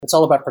it's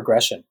all about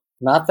progression.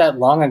 Not that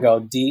long ago,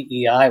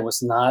 DEI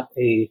was not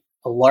a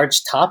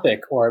large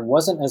topic, or it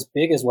wasn't as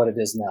big as what it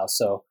is now.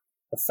 So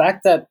the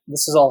fact that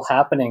this is all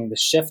happening, the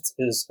shift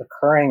is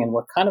occurring, and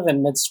we're kind of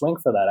in mid-swing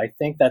for that. I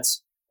think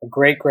that's a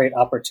great, great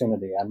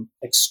opportunity. I'm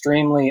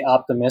extremely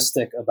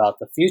optimistic about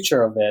the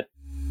future of it.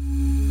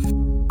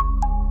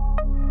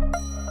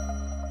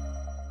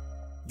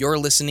 You're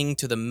listening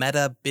to the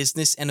Meta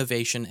Business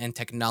Innovation and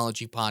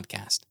Technology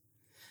Podcast.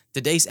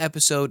 Today's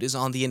episode is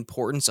on the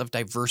importance of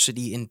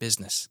diversity in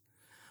business.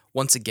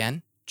 Once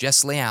again,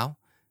 Jess Liao,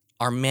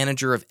 our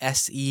manager of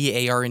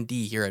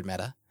SEAR&D here at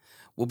Meta,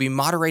 will be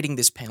moderating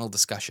this panel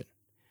discussion.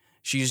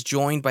 She is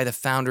joined by the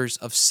founders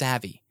of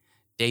Savvy,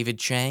 David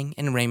Chang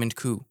and Raymond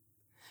Koo,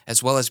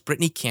 as well as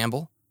Brittany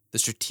Campbell, the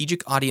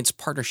Strategic Audience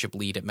Partnership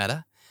Lead at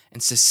Meta,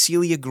 and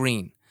Cecilia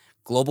Green,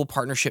 Global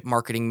Partnership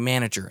Marketing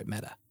Manager at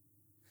Meta.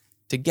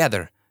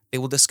 Together, they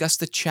will discuss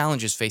the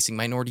challenges facing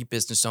minority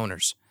business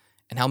owners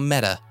and how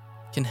Meta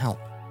can help.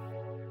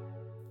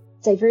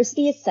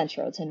 Diversity is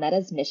central to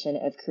Meta's mission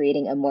of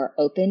creating a more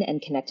open and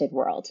connected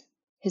world.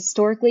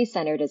 Historically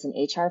centered as an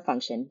HR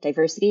function,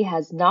 diversity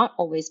has not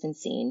always been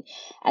seen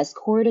as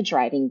core to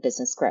driving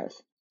business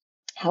growth.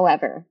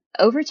 However,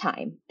 over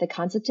time, the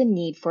concept and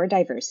need for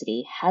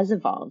diversity has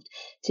evolved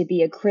to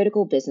be a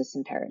critical business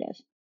imperative.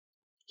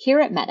 Here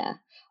at Meta,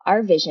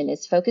 our vision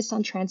is focused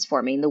on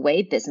transforming the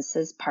way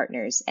businesses,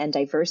 partners, and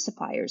diverse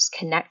suppliers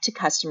connect to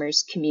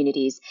customers,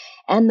 communities,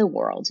 and the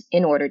world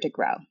in order to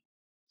grow.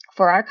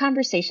 For our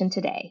conversation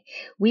today,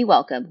 we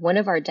welcome one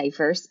of our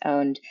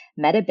diverse-owned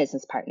Meta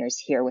business partners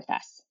here with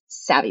us,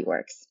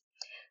 SavvyWorks.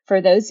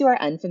 For those who are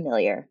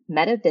unfamiliar,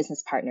 Meta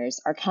business partners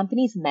are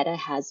companies Meta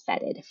has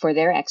vetted for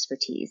their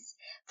expertise.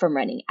 From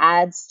running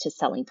ads to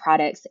selling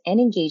products and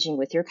engaging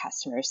with your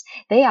customers,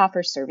 they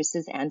offer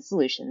services and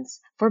solutions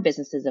for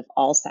businesses of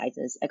all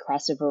sizes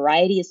across a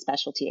variety of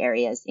specialty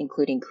areas,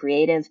 including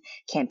creative,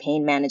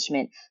 campaign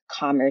management,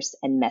 commerce,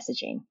 and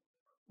messaging.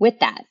 With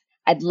that,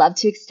 I'd love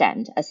to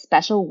extend a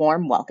special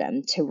warm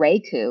welcome to Ray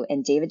Koo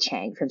and David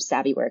Chang from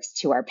SavvyWorks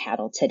to our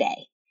panel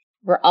today.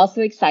 We're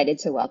also excited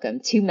to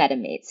welcome two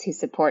MetaMates who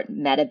support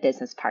Meta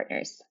business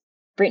partners,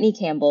 Brittany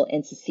Campbell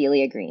and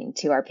Cecilia Green,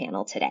 to our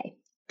panel today.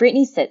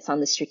 Brittany sits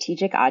on the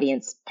Strategic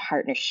Audience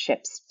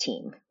Partnerships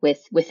team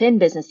within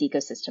Business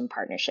Ecosystem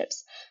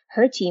Partnerships.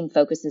 Her team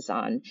focuses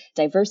on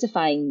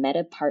diversifying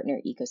Meta partner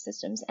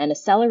ecosystems and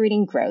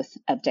accelerating growth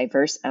of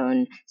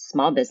diverse-owned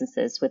small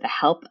businesses with the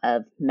help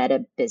of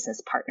Meta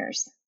business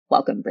partners.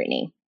 Welcome,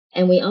 Brittany.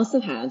 And we also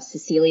have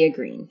Cecilia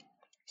Green.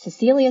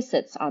 Cecilia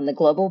sits on the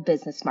Global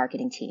Business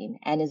Marketing team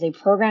and is a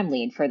program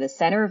lead for the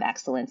Center of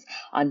Excellence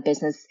on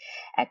Business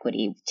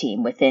Equity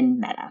team within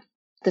Meta.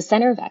 The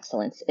Center of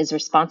Excellence is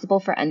responsible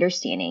for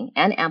understanding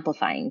and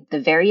amplifying the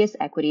various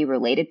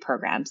equity-related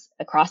programs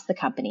across the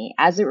company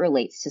as it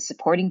relates to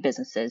supporting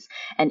businesses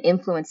and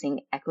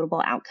influencing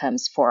equitable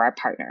outcomes for our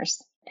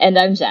partners. And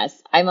I'm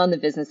Jess. I'm on the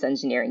business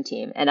engineering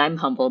team, and I'm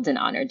humbled and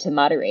honored to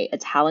moderate a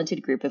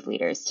talented group of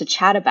leaders to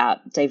chat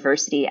about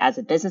diversity as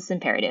a business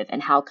imperative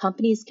and how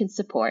companies can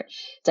support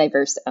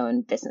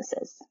diverse-owned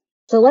businesses.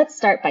 So let's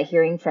start by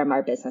hearing from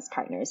our business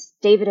partners.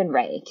 David and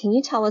Ray, can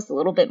you tell us a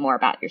little bit more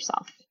about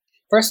yourself?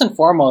 First and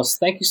foremost,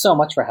 thank you so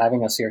much for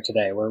having us here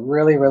today. We're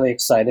really, really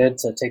excited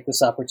to take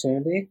this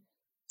opportunity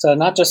to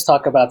not just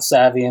talk about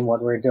Savvy and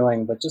what we're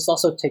doing, but just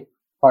also take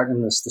part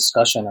in this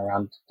discussion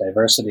around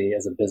diversity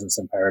as a business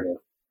imperative.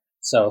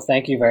 So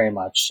thank you very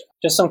much.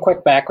 Just some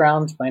quick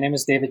background. My name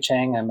is David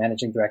Chang. I'm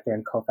managing director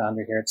and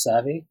co-founder here at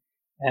Savvy.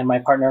 And my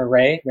partner,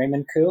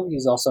 Raymond Koo,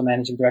 he's also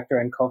managing director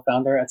and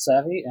co-founder at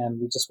Savvy. And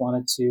we just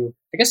wanted to,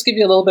 give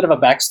you a little bit of a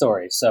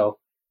backstory. So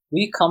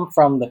we come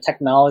from the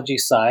technology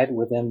side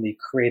within the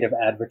creative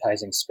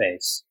advertising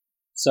space.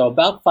 So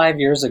about 5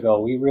 years ago,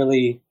 we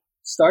really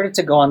started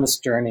to go on this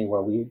journey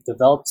where we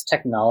developed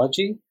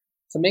technology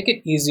to make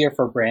it easier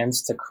for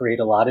brands to create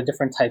a lot of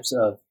different types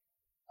of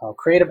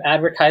creative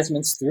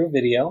advertisements through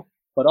video,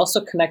 but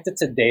also connect it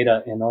to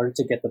data in order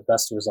to get the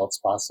best results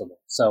possible.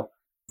 So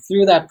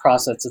through that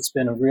process, it's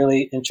been a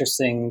really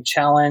interesting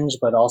challenge,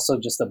 but also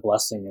just a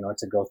blessing in order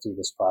to go through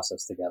this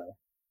process together.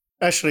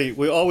 Actually,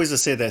 we always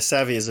say that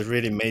Savvy is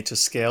really made to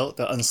scale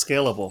the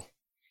unscalable.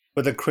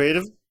 With the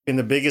creative being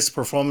the biggest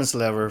performance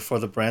lever for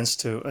the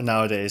brands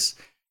nowadays,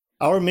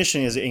 our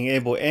mission is to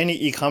enable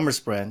any e-commerce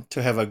brand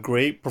to have a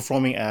great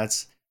performing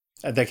ads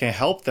that can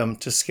help them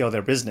to scale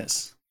their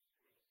business.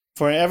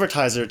 For an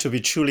advertiser to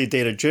be truly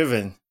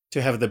data-driven,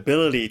 to have the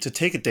ability to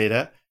take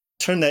data,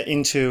 turn that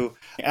into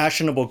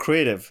actionable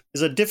creative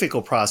is a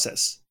difficult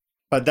process.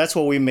 But that's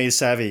what we made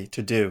Savvy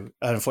to do,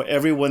 and for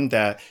everyone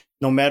that,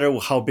 no matter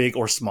how big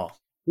or small.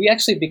 We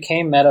actually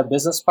became Meta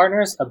business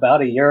partners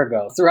about a year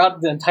ago.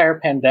 Throughout the entire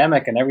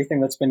pandemic and everything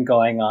that's been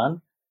going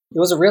on, it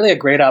was really a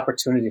great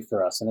opportunity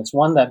for us. And it's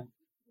one that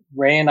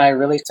Ray and I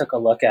really took a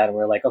look at, and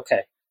we're like,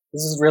 okay,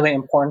 this is really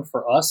important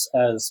for us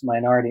as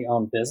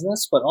minority-owned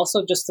business, but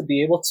also just to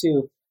be able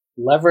to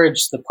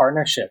leverage the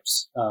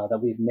partnerships that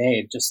we've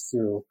made just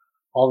through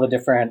all the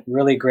different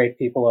really great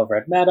people over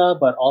at Meta,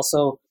 but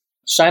also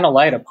shine a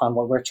light upon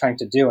what we're trying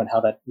to do and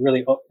how that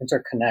really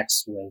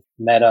interconnects with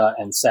Meta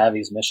and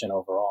Savvy's mission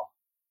overall.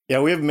 Yeah,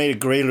 we have made a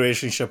great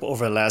relationship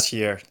over the last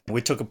year.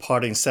 We took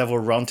part in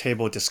several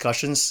roundtable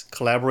discussions,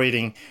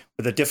 collaborating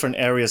with the different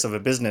areas of a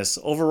business.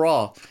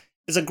 Overall,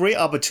 it's a great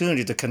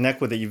opportunity to connect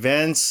with the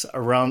events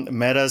around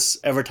Meta's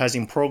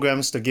advertising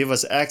programs to give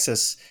us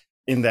access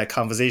in that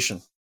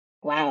conversation.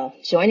 Wow,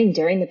 joining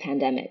during the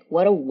pandemic.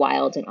 What a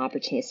wild and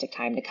opportunistic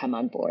time to come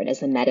on board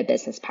as a Meta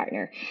business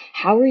partner.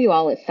 How were you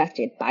all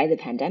affected by the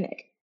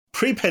pandemic?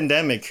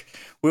 Pre-pandemic,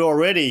 we were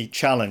already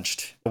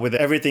challenged with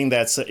everything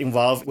that's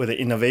involved with the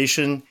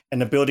innovation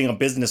and the building a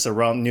business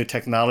around new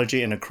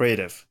technology and the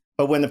creative.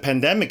 But when the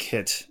pandemic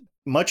hit,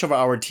 much of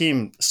our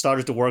team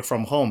started to work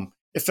from home.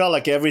 It felt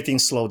like everything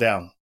slowed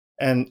down.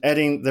 And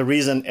adding the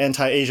recent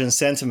anti-Asian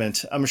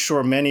sentiment, I'm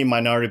sure many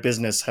minority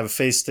businesses have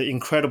faced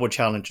incredible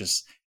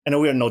challenges, and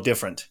we are no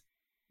different.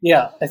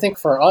 Yeah, I think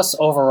for us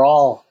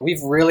overall,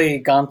 we've really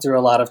gone through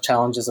a lot of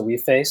challenges that we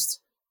faced.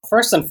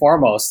 First and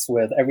foremost,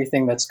 with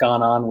everything that's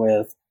gone on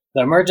with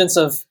the emergence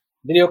of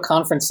video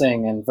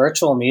conferencing and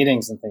virtual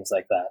meetings and things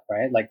like that,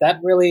 right? Like that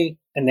really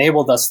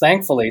enabled us,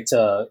 thankfully,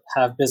 to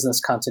have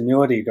business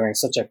continuity during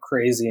such a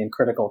crazy and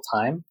critical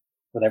time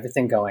with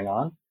everything going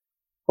on.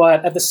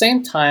 But at the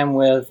same time,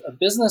 with a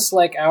business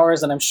like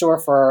ours, and I'm sure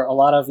for a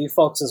lot of you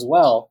folks as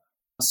well,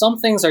 some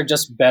things are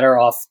just better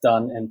off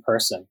done in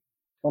person.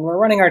 When we're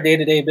running our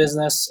day-to-day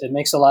business, it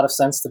makes a lot of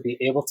sense to be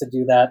able to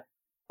do that.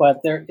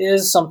 But there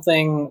is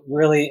something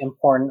really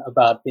important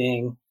about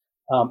being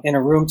in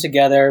a room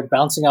together,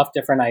 bouncing off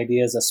different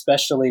ideas,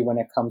 especially when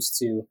it comes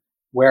to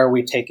where are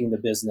we taking the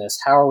business,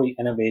 how are we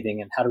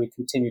innovating, and how do we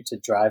continue to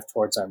drive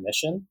towards our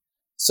mission.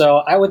 So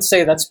I would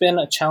say that's been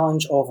a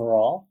challenge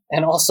overall.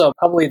 And also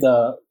probably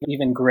the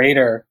even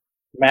greater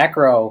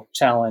macro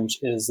challenge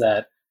is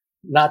that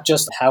not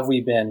just have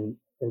we been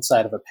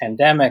inside of a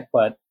pandemic,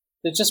 but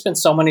there's just been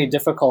so many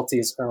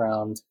difficulties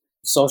around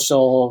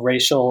social,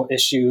 racial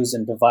issues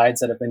and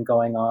divides that have been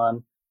going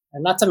on.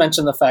 And not to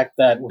mention the fact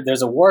that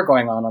there's a war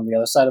going on the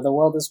other side of the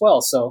world as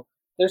well. So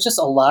there's just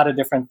a lot of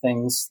different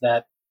things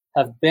that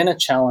have been a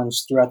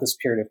challenge throughout this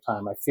period of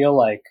time. I feel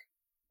like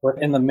we're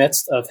in the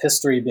midst of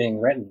history being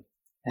written.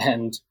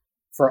 And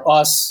for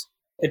us,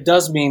 it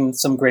does mean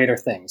some greater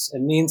things.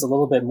 It means a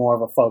little bit more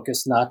of a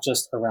focus, not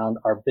just around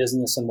our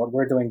business and what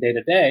we're doing day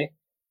to day,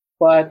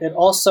 but it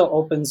also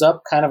opens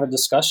up kind of a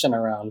discussion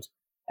around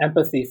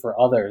empathy for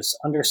others,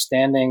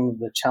 understanding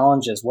the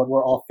challenges, what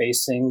we're all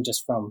facing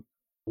just from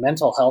a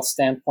mental health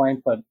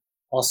standpoint, but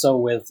also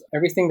with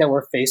everything that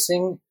we're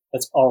facing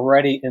that's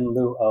already in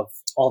lieu of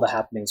all the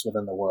happenings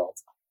within the world.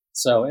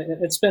 So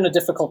it's been a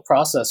difficult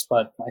process,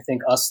 but I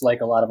think us,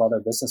 like a lot of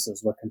other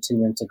businesses, we're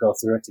continuing to go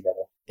through it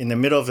together. In the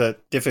middle of the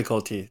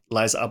difficulty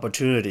lies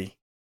opportunity.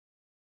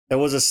 There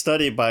was a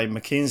study by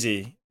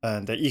McKinsey,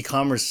 the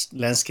e-commerce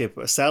landscape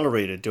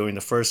accelerated during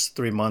the first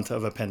 3 months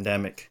of a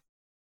pandemic.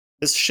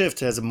 This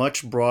shift has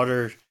much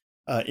broader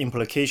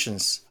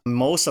implications.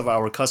 Most of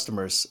our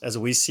customers, as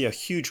we see a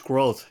huge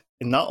growth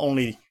in not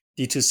only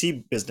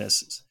D2C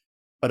businesses,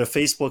 but a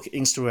Facebook,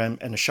 Instagram,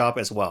 and a shop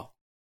as well.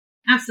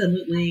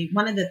 Absolutely.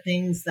 One of the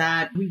things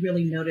that we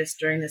really noticed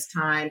during this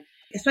time,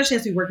 especially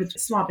as we work with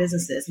small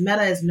businesses,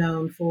 Meta is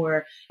known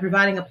for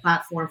providing a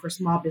platform for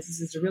small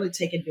businesses to really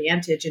take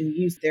advantage and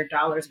use their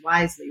dollars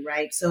wisely,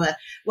 right? So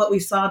what we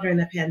saw during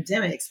the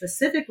pandemic,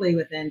 specifically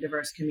within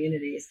diverse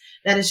communities,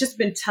 that has just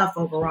been tough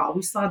overall.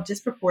 We saw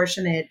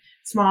disproportionate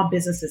small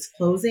businesses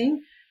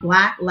closing.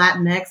 Black,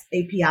 Latinx,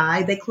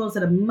 API, they closed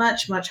at a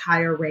much, much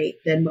higher rate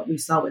than what we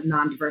saw with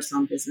non-diverse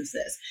owned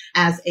businesses.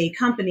 As a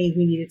company,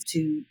 we needed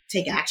to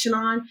take action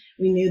on.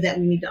 We knew that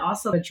we need to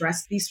also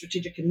address these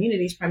strategic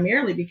communities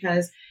primarily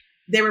because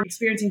they were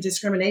experiencing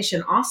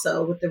discrimination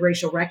also with the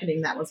racial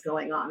reckoning that was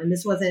going on. And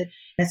this wasn't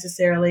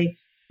necessarily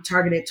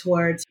targeted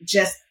towards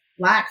just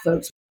Black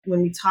folks.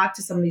 When we talked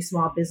to some of these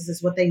small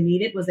businesses, what they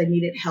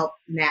needed help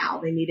now.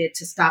 They needed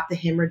to stop the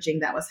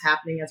hemorrhaging that was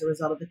happening as a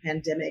result of the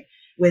pandemic,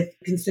 with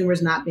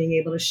consumers not being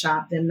able to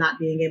shop, them not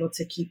being able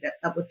to keep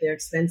up with their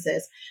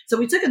expenses. So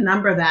we took a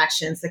number of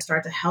actions that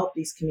start to help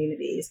these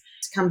communities.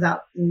 It comes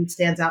out and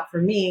stands out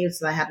for me,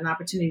 so I had an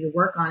opportunity to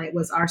work on it,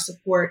 was our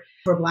support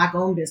for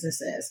Black-owned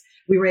businesses.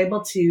 We were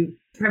able to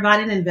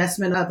provide an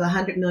investment of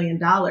 $100 million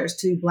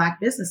to Black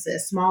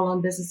businesses,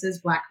 small-owned businesses,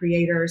 Black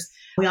creators.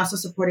 We also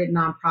supported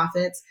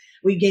nonprofits.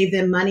 We gave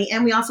them money,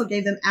 and we also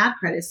gave them ad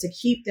credits to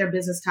keep their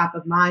business top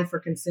of mind for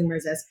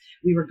consumers as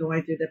we were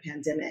going through the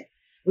pandemic.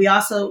 We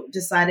also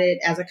decided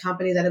as a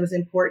company that it was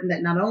important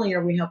that not only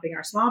are we helping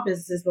our small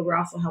businesses, but we're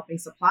also helping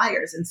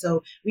suppliers. And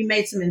so we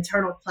made some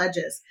internal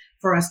pledges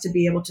for us to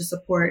be able to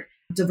support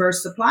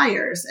diverse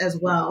suppliers as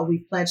well.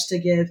 We pledged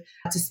to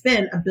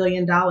spend $1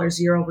 billion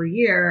year over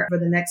year for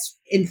the next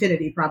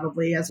infinity,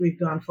 probably, as we've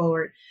gone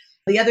forward.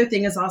 The other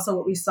thing is also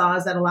what we saw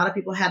is that a lot of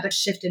people had to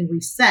shift and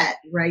reset,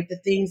 right? The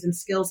things and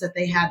skills that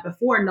they had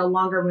before no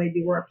longer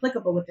maybe were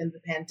applicable within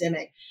the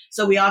pandemic.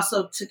 So we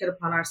also took it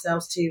upon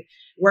ourselves to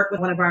work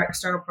with one of our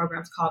external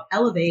programs called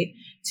Elevate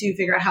to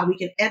figure out how we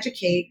can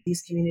educate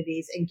these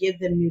communities and give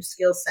them new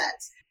skill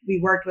sets. we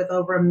worked with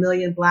over 1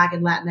 million Black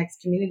and Latinx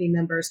community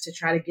members to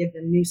try to give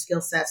them new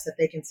skill sets that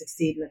they can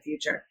succeed in the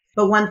future.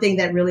 But one thing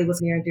that really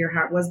was near and dear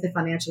heart was the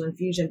financial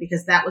infusion,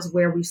 because that was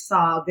where we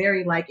saw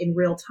very in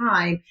real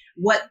time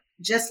what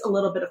just a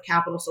little bit of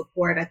capital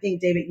support. I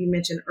think, David, you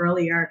mentioned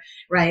earlier,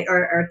 right?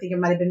 Or I think it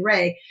might have been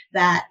Ray,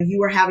 that you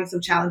were having some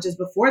challenges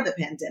before the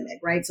pandemic,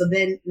 right? So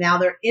then now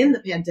they're in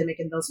the pandemic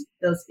and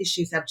those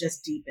issues have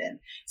just deepened.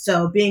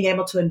 So being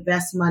able to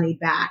invest money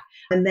back.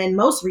 And then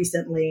most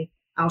recently,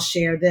 I'll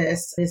share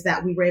this, is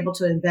that we were able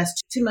to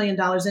invest $2 million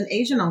in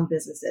Asian-owned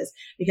businesses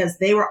because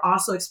they were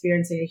also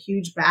experiencing a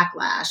huge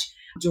backlash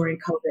during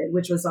COVID,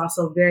 which was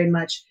also very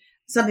much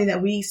something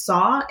that we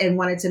saw and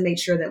wanted to make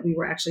sure that we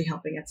were actually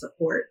helping and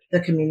support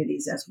the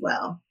communities as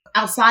well.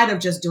 Outside of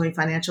just doing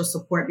financial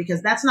support,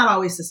 because that's not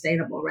always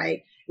sustainable,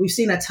 right? We've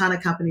seen a ton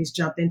of companies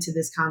jump into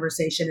this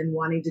conversation and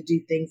wanting to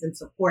do things and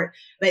support,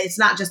 but it's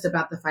not just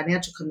about the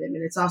financial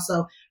commitment. It's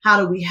also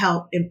how do we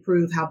help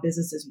improve how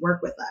businesses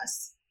work with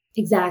us?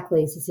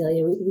 Exactly,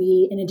 Cecilia.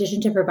 We, in addition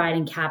to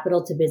providing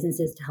capital to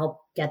businesses to help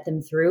get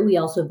them through, we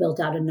also built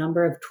out a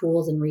number of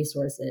tools and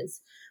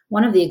resources.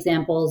 One of the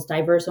examples,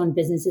 diverse-owned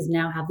businesses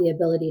now have the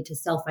ability to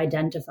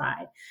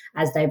self-identify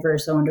as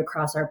diverse-owned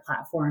across our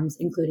platforms,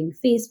 including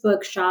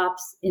Facebook,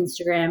 Shops,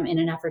 Instagram, in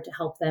an effort to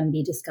help them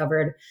be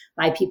discovered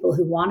by people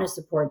who want to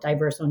support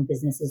diverse-owned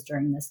businesses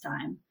during this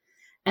time.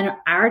 And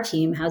our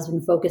team has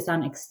been focused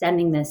on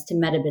extending this to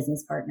Meta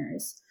business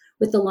partners.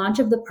 With the launch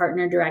of the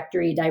partner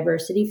directory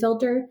diversity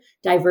filter,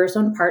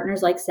 diverse-owned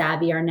partners like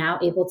Savvy are now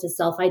able to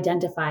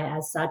self-identify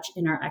as such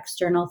in our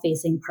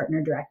external-facing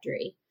partner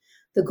directory.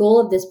 The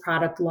goal of this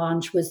product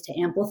launch was to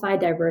amplify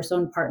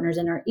diverse-owned partners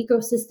in our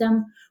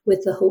ecosystem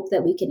with the hope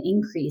that we can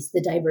increase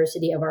the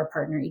diversity of our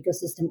partner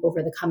ecosystem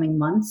over the coming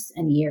months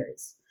and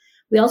years.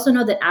 We also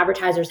know that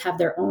advertisers have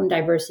their own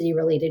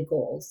diversity-related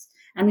goals,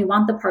 and we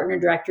want the partner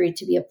directory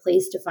to be a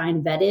place to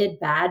find vetted,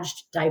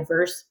 badged,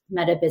 diverse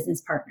Meta business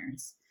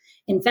partners.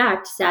 In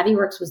fact,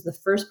 SavvyWorks was the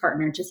first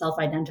partner to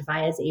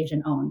self-identify as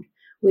Asian-owned.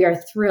 We are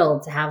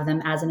thrilled to have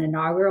them as an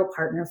inaugural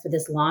partner for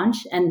this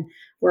launch, and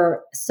we're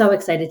so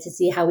excited to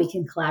see how we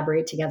can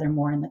collaborate together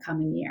more in the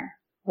coming year.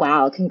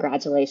 Wow,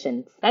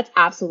 congratulations. That's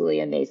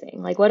absolutely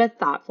amazing. What a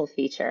thoughtful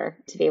feature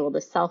to be able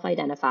to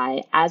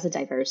self-identify as a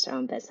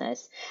diverse-owned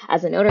business.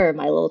 As an owner of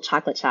my little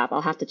chocolate shop,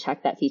 I'll have to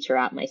check that feature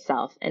out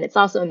myself. And it's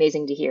also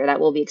amazing to hear that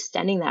we'll be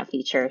extending that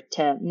feature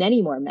to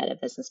many more Meta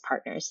business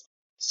partners.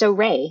 So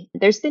Ray,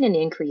 there's been an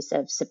increase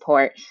of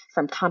support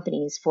from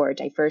companies for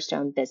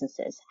diverse-owned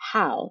businesses.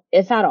 How,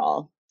 if at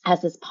all,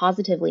 has this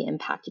positively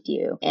impacted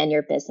you and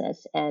your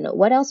business? And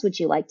what else would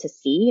you like to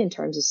see in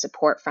terms of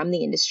support from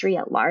the industry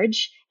at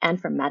large and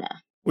from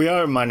Meta? We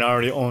are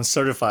minority-owned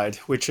certified,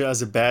 which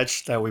is a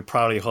badge that we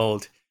proudly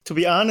hold. To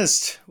be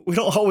honest, we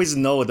don't always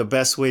know the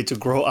best way to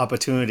grow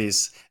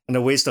opportunities and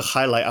the ways to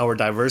highlight our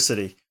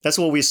diversity. That's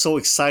why we're so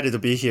excited to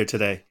be here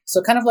today.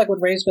 So kind of like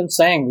what Ray's been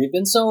saying, we've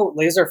been so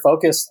laser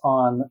focused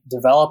on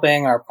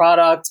developing our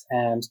product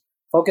and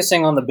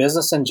focusing on the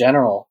business in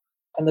general.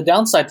 And the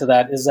downside to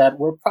that is that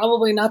we're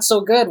probably not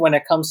so good when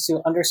it comes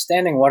to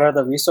understanding what are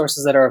the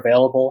resources that are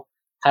available.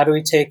 How do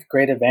we take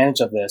great advantage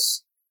of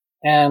this?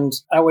 And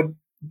I would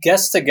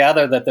guess to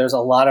gather that there's a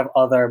lot of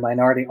other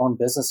minority-owned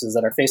businesses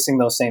that are facing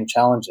those same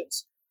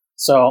challenges.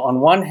 So on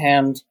one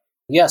hand,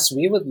 yes,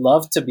 we would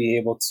love to be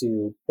able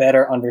to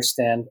better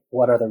understand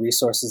what are the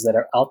resources that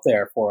are out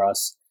there for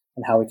us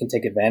and how we can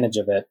take advantage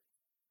of it.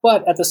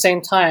 But at the same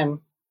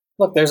time,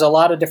 look, there's a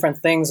lot of different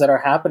things that are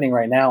happening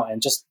right now.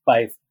 And just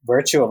by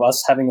virtue of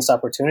us having this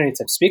opportunity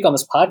to speak on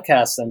this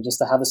podcast and just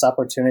to have this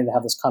opportunity to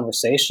have this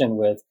conversation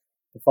with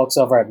the folks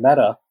over at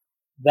Meta,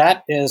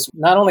 that is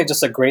not only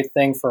just a great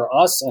thing for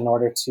us in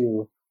order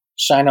to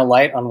shine a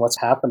light on what's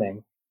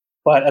happening,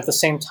 but at the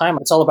same time,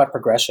 it's all about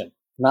progression.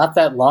 Not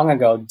that long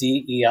ago,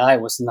 DEI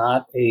was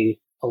not a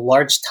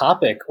large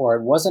topic, or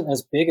it wasn't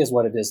as big as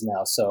what it is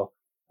now. So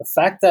the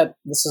fact that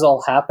this is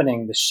all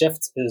happening, the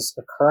shift is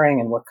occurring,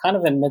 and we're kind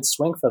of in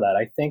mid-swing for that.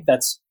 I think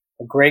that's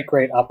a great,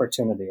 great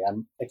opportunity.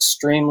 I'm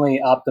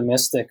extremely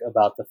optimistic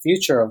about the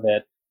future of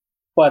it,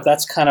 but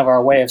that's kind of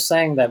our way of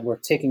saying that we're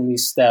taking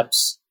these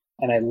steps.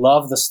 And I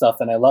love the stuff,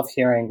 and I love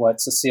hearing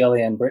what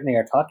Cecilia and Brittany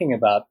are talking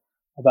about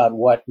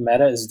what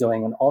Meta is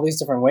doing in all these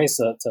different ways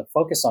to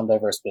focus on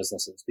diverse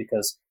businesses,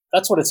 because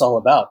that's what it's all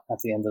about at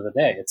the end of the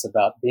day. It's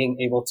about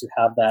being able to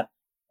have that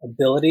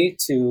ability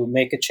to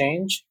make a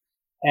change.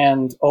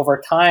 And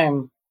over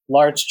time,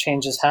 large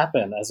changes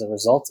happen as a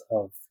result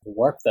of the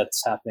work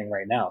that's happening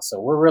right now. So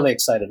we're really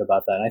excited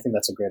about that. And I think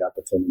that's a great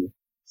opportunity.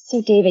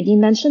 So David, you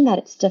mentioned that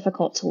it's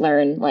difficult to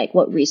learn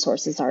what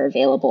resources are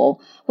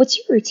available. What's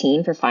your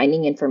routine for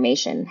finding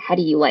information? How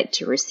do you like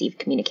to receive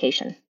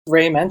communication?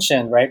 Ray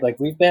mentioned, right?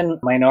 We've been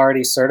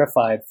minority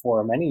certified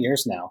for many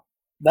years now.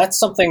 That's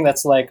something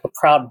that's like a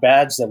proud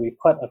badge that we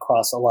put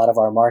across a lot of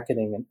our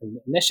marketing and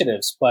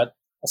initiatives. But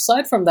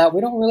aside from that,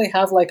 we don't really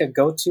have a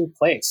go-to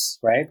place,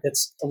 right?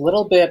 It's a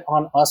little bit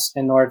on us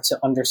in order to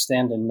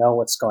understand and know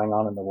what's going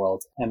on in the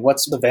world and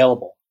what's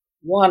available.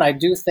 One, I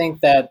do think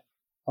that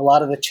a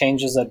lot of the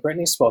changes that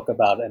Brittany spoke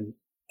about and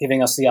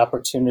giving us the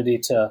opportunity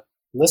to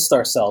list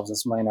ourselves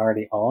as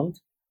minority owned.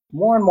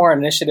 More and more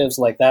initiatives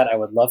like that I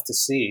would love to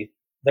see.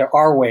 There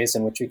are ways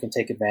in which we can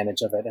take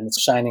advantage of it, and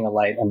it's shining a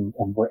light, and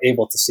we're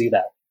able to see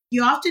that.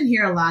 You often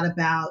hear a lot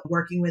about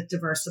working with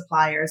diverse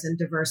suppliers and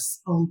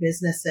diverse owned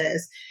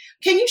businesses.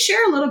 Can you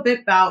share a little bit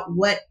about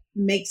what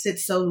makes it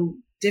so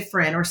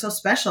different or so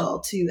special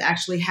to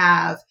actually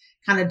have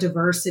kind of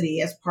diversity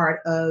as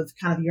part of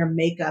kind of your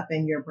makeup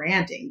and your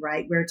branding,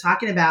 right? We're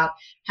talking about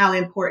how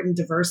important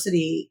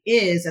diversity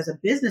is as a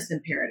business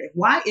imperative.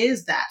 Why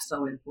is that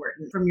so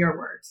important from your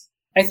words?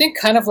 I think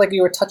kind of like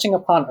you were touching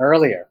upon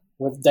earlier,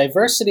 with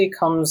diversity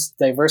comes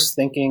diverse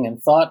thinking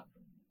and thought,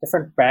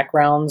 different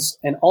backgrounds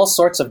in all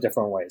sorts of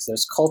different ways.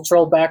 There's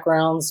cultural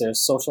backgrounds, there's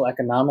social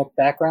economic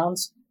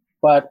backgrounds.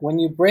 But when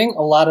you bring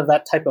a lot of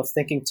that type of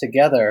thinking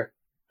together,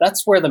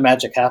 that's where the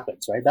magic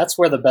happens, right? That's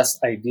where the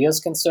best ideas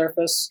can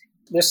surface.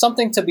 There's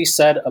something to be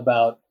said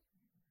about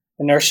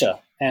inertia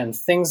and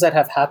things that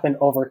have happened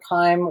over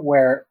time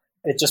where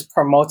it just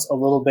promotes a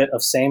little bit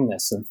of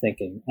sameness in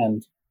thinking.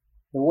 And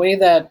the way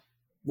that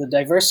the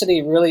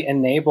diversity really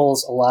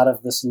enables a lot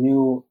of this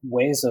new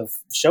ways of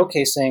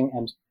showcasing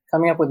and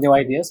coming up with new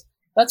ideas,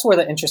 that's where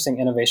the interesting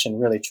innovation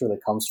really truly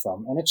comes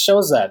from. And it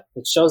shows that.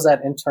 It shows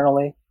that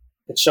internally.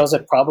 It shows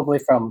it probably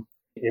from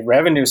a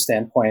revenue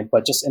standpoint,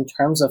 but just in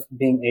terms of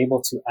being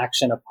able to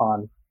action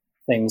upon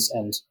things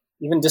and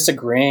even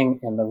disagreeing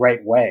in the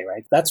right way,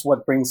 right? That's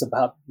what brings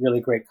about really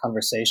great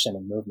conversation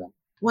and movement.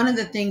 One of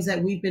the things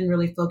that we've been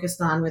really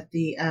focused on with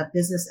the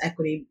business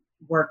equity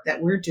work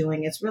that we're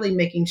doing is really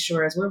making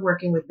sure, as we're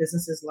working with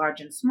businesses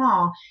large and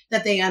small,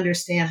 that they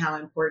understand how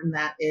important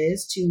that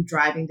is to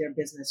driving their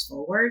business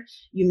forward.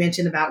 You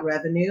mentioned about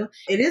revenue.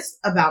 It is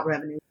about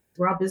revenue.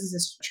 We're all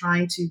businesses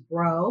trying to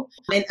grow,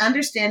 and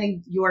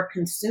understanding your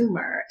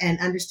consumer and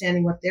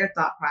understanding what their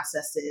thought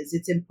process is.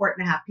 It's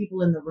important to have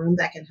people in the room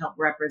that can help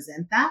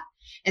represent that.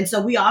 And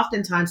so we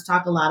oftentimes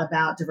talk a lot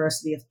about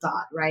diversity of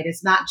thought, right?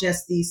 It's not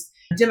just these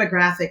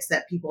demographics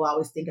that people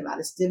always think about.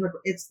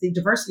 It's the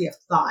diversity of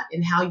thought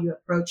and how you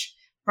approach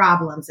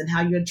problems and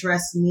how you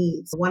address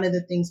needs. One of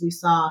the things we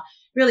saw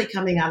really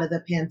coming out of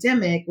the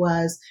pandemic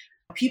was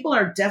people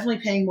are definitely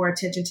paying more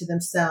attention to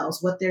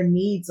themselves, what their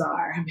needs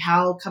are,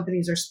 how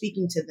companies are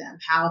speaking to them,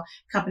 how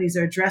companies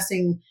are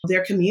addressing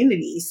their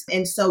communities.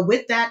 And so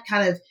with that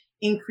kind of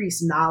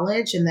increased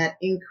knowledge and that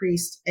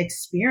increased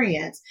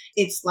experience,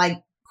 it's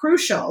like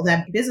crucial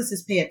that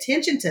businesses pay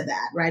attention to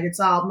that, right?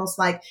 It's almost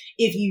like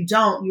if you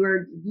don't,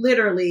 you're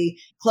literally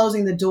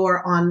closing the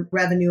door on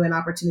revenue and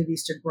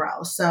opportunities to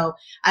grow. So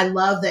I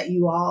love that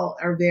you all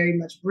are very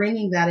much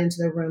bringing that into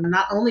the room,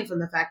 not only from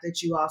the fact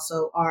that you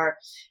also are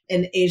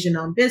an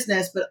Asian-owned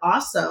business, but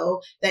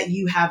also that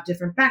you have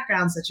different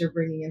backgrounds that you're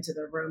bringing into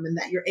the room and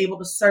that you're able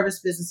to service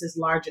businesses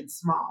large and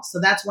small.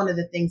 So that's one of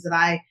the things that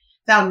I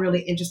found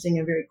really interesting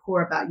and very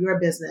core about your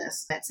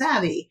business at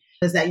Savvy,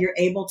 is that you're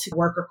able to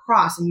work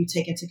across and you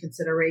take into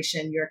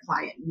consideration your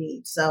client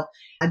needs. So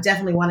I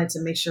definitely wanted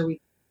to make sure we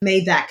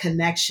made that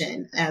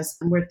connection as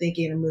we're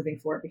thinking and moving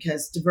forward,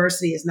 because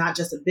diversity is not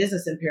just a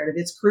business imperative,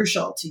 it's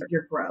crucial to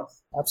your growth.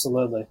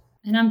 Absolutely.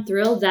 And I'm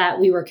thrilled that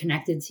we were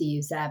connected to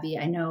you, Savvy.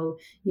 I know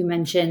you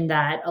mentioned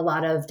that a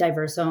lot of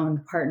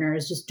diverse-owned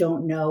partners just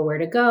don't know where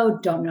to go,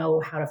 don't know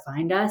how to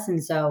find us.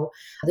 And so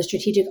the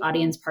Strategic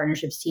Audience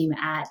Partnerships team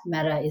at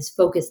Meta is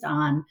focused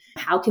on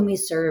how can we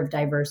serve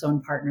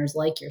diverse-owned partners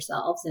like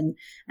yourselves. And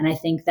I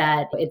think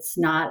that it's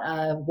not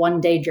a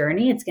one-day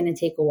journey. It's going to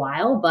take a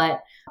while,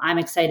 but I'm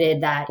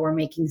excited that we're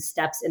making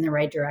steps in the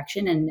right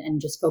direction and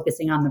just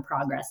focusing on the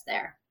progress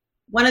there.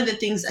 One of the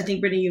things I think,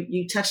 Brittany,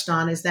 you touched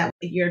on is that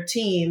your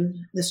team,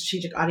 the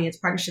Strategic Audience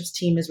Partnerships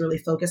team, is really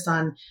focused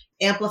on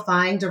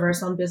amplifying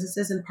diverse-owned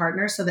businesses and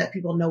partners so that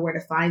people know where to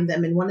find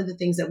them. And one of the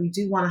things that we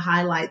do want to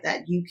highlight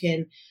that you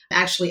can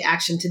actually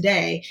action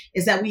today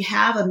is that we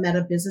have a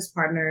Meta Business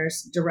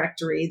Partners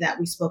directory that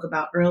we spoke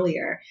about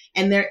earlier.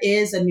 And there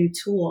is a new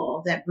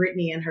tool that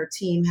Brittany and her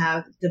team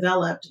have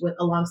developed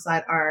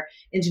alongside our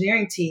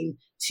engineering team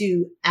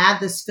to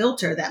add this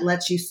filter that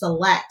lets you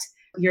select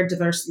your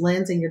diverse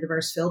lens and your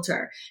diverse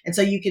filter. And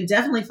so you can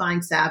definitely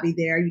find Savvy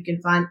there. You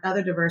can find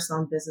other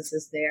diverse-owned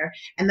businesses there.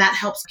 And that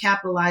helps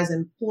capitalize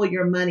and pull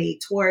your money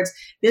towards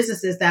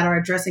businesses that are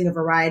addressing a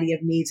variety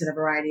of needs and a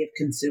variety of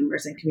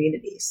consumers and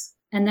communities.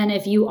 And then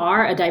if you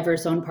are a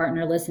diverse-owned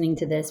partner listening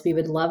to this, we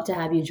would love to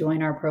have you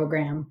join our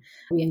program.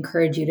 We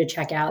encourage you to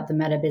check out the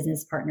Meta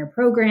Business Partner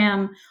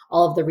Program.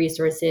 All of the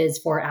resources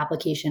for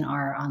application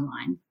are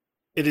online.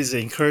 It is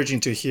encouraging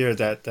to hear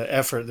that the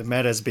effort that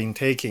Meta is being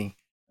taking.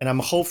 And I'm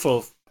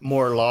hopeful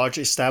more large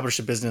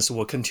established business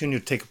will continue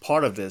to take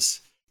part of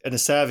this. And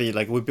Savvy,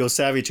 like we built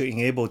Savvy to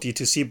enable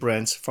D2C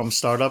brands from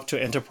startup to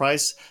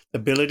enterprise, the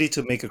ability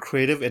to make a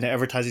creative and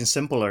advertising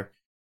simpler.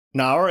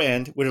 On our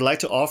end, we'd like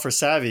to offer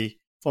Savvy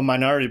for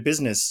minority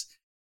business,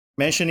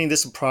 mentioning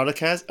this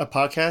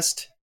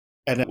podcast,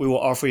 and we will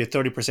offer you a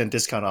 30%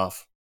 discount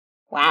off.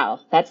 Wow,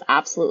 that's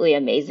absolutely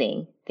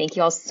amazing. Thank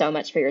you all so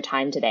much for your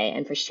time today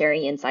and for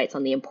sharing insights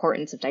on the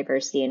importance of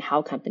diversity and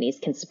how companies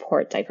can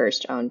support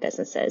diverse-owned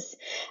businesses.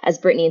 As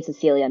Brittany and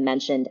Cecilia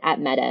mentioned, at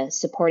Meta,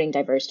 supporting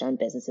diverse-owned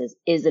businesses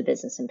is a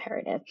business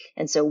imperative.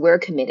 And so we're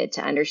committed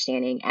to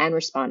understanding and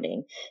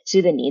responding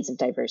to the needs of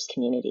diverse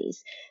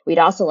communities. We'd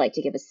also like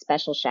to give a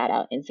special shout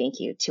out and thank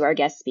you to our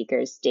guest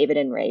speakers, David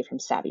and Ray from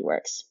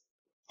SavvyWorks.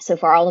 So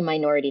for all the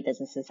minority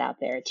businesses out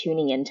there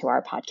tuning into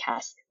our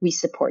podcast, we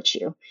support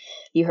you.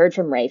 You heard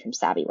from Ray from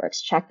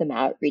SavvyWorks. Check them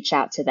out. Reach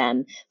out to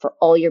them for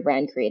all your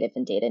brand creative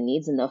and data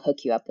needs, and they'll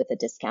hook you up with a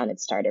discounted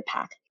starter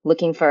pack.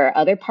 Looking for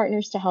other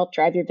partners to help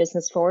drive your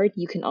business forward?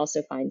 You can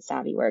also find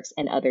SavvyWorks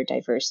and other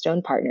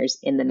diverse-owned partners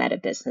in the Meta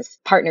Business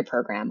Partner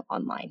Program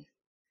online.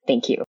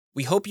 Thank you.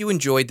 We hope you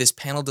enjoyed this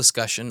panel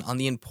discussion on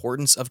the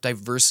importance of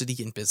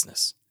diversity in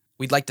business.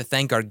 We'd like to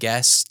thank our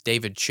guests,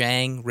 David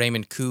Chang,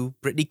 Raymond Koo,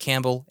 Brittany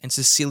Campbell, and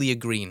Cecilia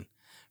Green,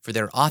 for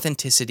their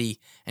authenticity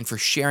and for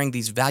sharing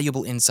these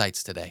valuable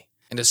insights today.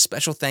 And a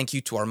special thank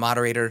you to our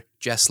moderator,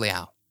 Jess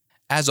Liao.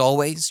 As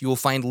always, you will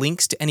find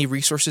links to any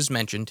resources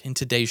mentioned in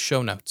today's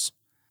show notes.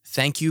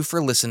 Thank you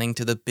for listening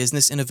to the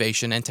Business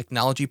Innovation and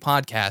Technology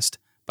Podcast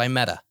by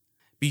Meta.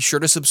 Be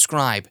sure to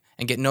subscribe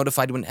and get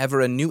notified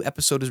whenever a new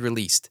episode is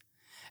released.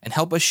 And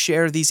help us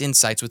share these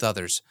insights with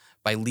others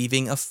by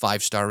leaving a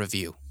 5-star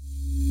review.